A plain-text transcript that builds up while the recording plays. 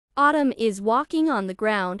Autumn is walking on the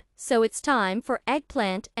ground, so it's time for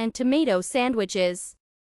eggplant and tomato sandwiches.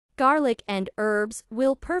 Garlic and herbs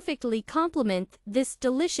will perfectly complement this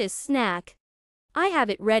delicious snack. I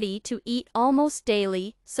have it ready to eat almost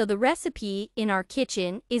daily, so the recipe in our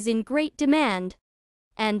kitchen is in great demand.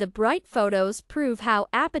 And the bright photos prove how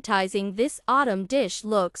appetizing this autumn dish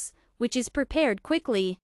looks, which is prepared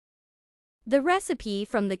quickly. The recipe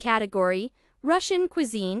from the category Russian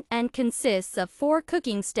cuisine and consists of 4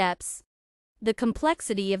 cooking steps. The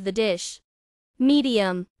complexity of the dish.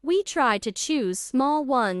 Medium. We try to choose small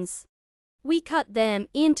ones. We cut them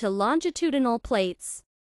into longitudinal plates.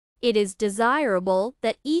 It is desirable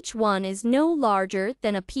that each one is no larger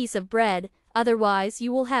than a piece of bread, otherwise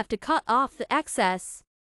you will have to cut off the excess.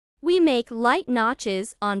 We make light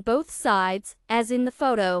notches on both sides, as in the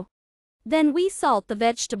photo. Then we salt the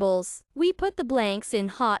vegetables. We put the blanks in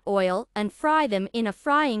hot oil and fry them in a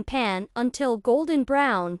frying pan until golden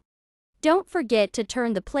brown. Don't forget to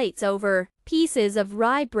turn the plates over. Pieces of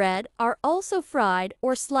rye bread are also fried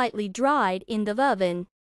or slightly dried in the oven.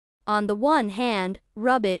 On the one hand,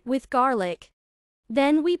 rub it with garlic.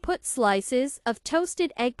 Then we put slices of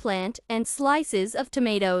toasted eggplant and slices of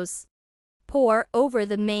tomatoes. Pour over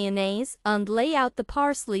the mayonnaise and lay out the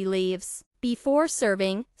parsley leaves. Before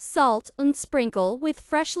serving, salt and sprinkle with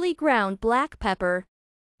freshly ground black pepper.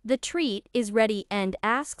 The treat is ready and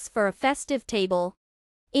asks for a festive table.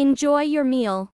 Enjoy your meal.